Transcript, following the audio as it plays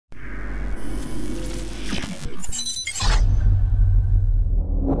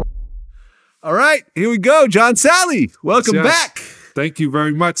All right, here we go. John Salley, welcome back. Thank you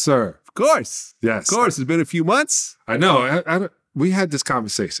very much, sir. Of course. Yes. Of course. It's been a few months. I know. We had this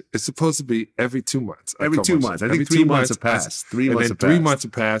conversation. It's supposed to be every 2 months. Every 2 months. I think 3 months have passed. 3 months have passed. 3 months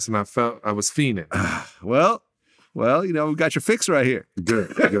have passed, and I felt I was fiending. Well, you know, we got your fix right here.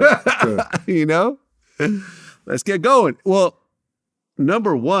 Good. You know? Let's get going. Well,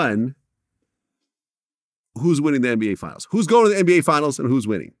 number one, who's winning the NBA Finals? Who's going to the NBA Finals and who's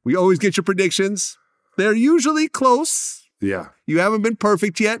winning? We always get your predictions. They're usually close. Yeah. You haven't been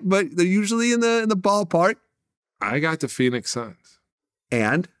perfect yet, but they're usually in the ballpark. I got the Phoenix Suns.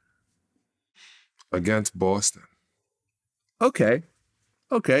 And? Against Boston. Okay.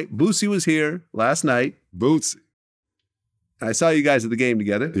 Boosie was here last night. Boosie. I saw you guys at the game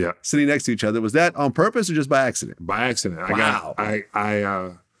together. Yeah. Sitting next to each other. Was that on purpose or just by accident? By accident. Wow.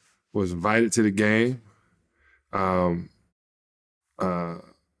 I was invited to the game. And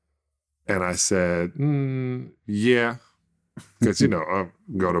I said, yeah. Because, you know, I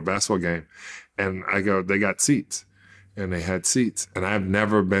go to a basketball game. And I go, they got seats. And they had seats. And I've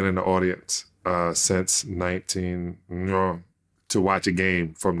never been in the audience since to watch a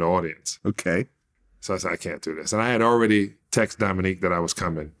game from the audience. Okay. So I said, I can't do this. And I had already texted Dominique that I was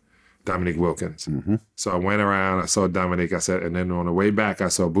coming, Dominique Wilkins. Mm-hmm. So I went around, I saw Dominique, I said, and then on the way back, I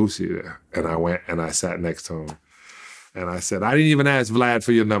saw Boosie there. And I went and I sat next to him. And I said, I didn't even ask Vlad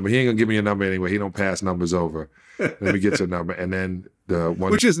for your number. He ain't gonna give me your number anyway. He don't pass numbers over. Let me get your number. And then the one,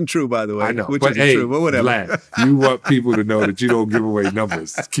 which isn't true, by the way. I know, which but isn't hey, true, but whatever. Vlad, you want people to know that you don't give away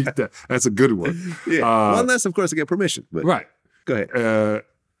numbers. Keep that. That's a good one. Yeah. Unless, of course, I get permission. But right. Go ahead.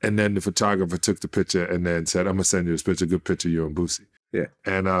 And then the photographer took the picture and then said, I'm gonna send you this picture, good picture, you and Boosie. Yeah.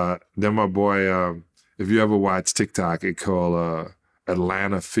 And then my boy, if you ever watch TikTok, it called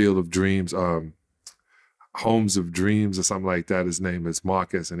Atlanta Field of Dreams, Homes of Dreams or something like that. His name is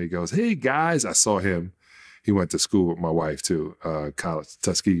Marcus. And he goes, hey guys, I saw him. He went to school with my wife too, college,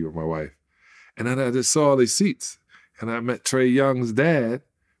 Tuskegee with my wife. And then I just saw all these seats. And I met Trey Young's dad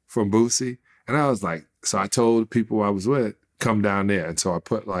from Boosie. And I was like, so I told people I was with, come down there. And so I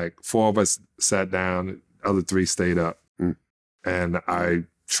put like 4 of us sat down, the other 3 stayed up. And I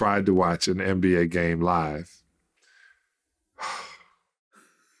tried to watch an NBA game live.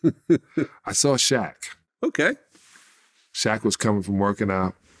 I saw Shaq. Okay. Shaq was coming from working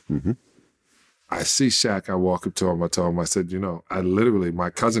out. Mm-hmm. I see Shaq, I walk up to him, I told him, I said, you know, my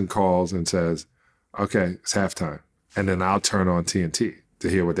cousin calls and says, okay, it's halftime. And then I'll turn on TNT to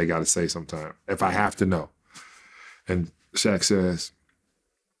hear what they got to say sometime, if I have to know. And Shaq says,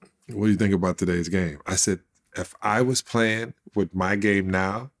 what do you think about today's game? I said, if I was playing with my game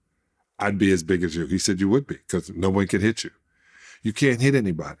now, I'd be as big as you. He said, you would be, because no one can hit you. You can't hit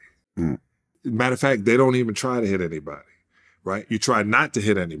anybody. Matter of fact, they don't even try to hit anybody, right? You try not to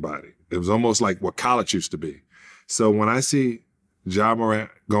hit anybody. It was almost like what college used to be. So when I see Ja Morant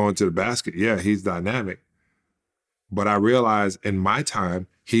going to the basket, yeah, he's dynamic. But I realize in my time,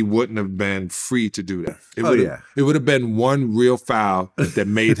 he wouldn't have been free to do that. It would have been one real foul that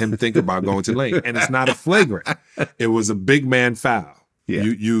made him think about going to the lane. And it's not a flagrant. It was a big man foul. Yeah.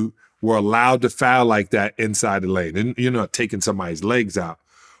 You were allowed to foul like that inside the lane. And you're not taking somebody's legs out.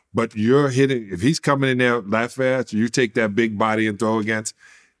 But you're hitting, if he's coming in there that fast, you take that big body and throw against,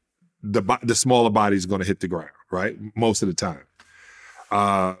 the smaller body is going to hit the ground, right? Most of the time.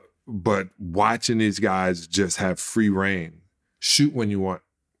 But watching these guys just have free reign, shoot when you want.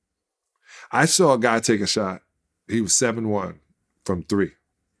 I saw a guy take a shot. He was 7-1 from 3.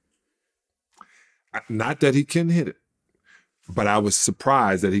 Not that he couldn't hit it, but I was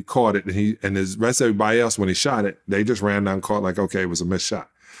surprised that he caught it, and the rest of everybody else, when he shot it, they just ran down and caught like, okay, it was a missed shot.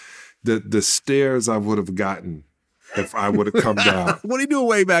 The stares I would have gotten if I would have come down. What are you doing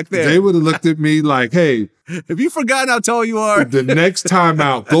way back there? They would have looked at me like, hey. Have you forgotten how tall you are? The next time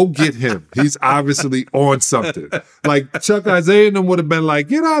out, go get him. He's obviously on something. Like Chuck Isaiah and them would have been like,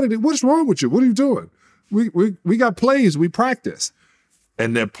 get out of it. What's wrong with you? What are you doing? We got plays. We practice.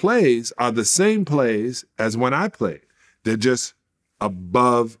 And their plays are the same plays as when I played. They're just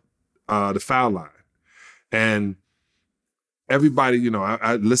above the foul line. And everybody, you know,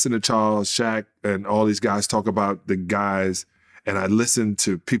 I listen to Charles, Shaq, and all these guys talk about the guys, and I listen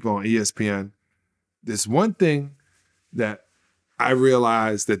to people on ESPN. There's one thing that I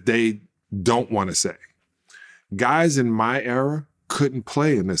realize that they don't want to say. Guys in my era couldn't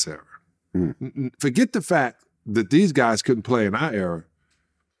play in this era. Forget the fact that these guys couldn't play in our era.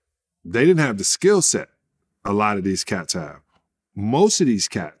 They didn't have the skill set a lot of these cats have. Most of these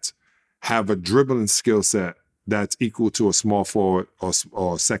cats have a dribbling skill set that's equal to a small forward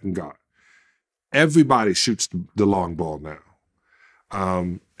or second guard. Everybody shoots the long ball now.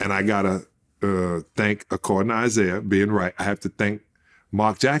 And I got a thank, according to Isaiah being right, I have to thank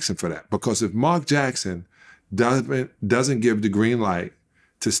Mark Jackson for that. Because if Mark Jackson doesn't give the green light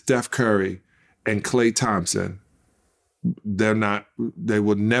to Steph Curry and Klay Thompson, they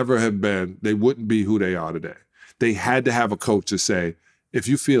would never have been, they wouldn't be who they are today. They had to have a coach to say, if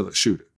you feel it, shoot it.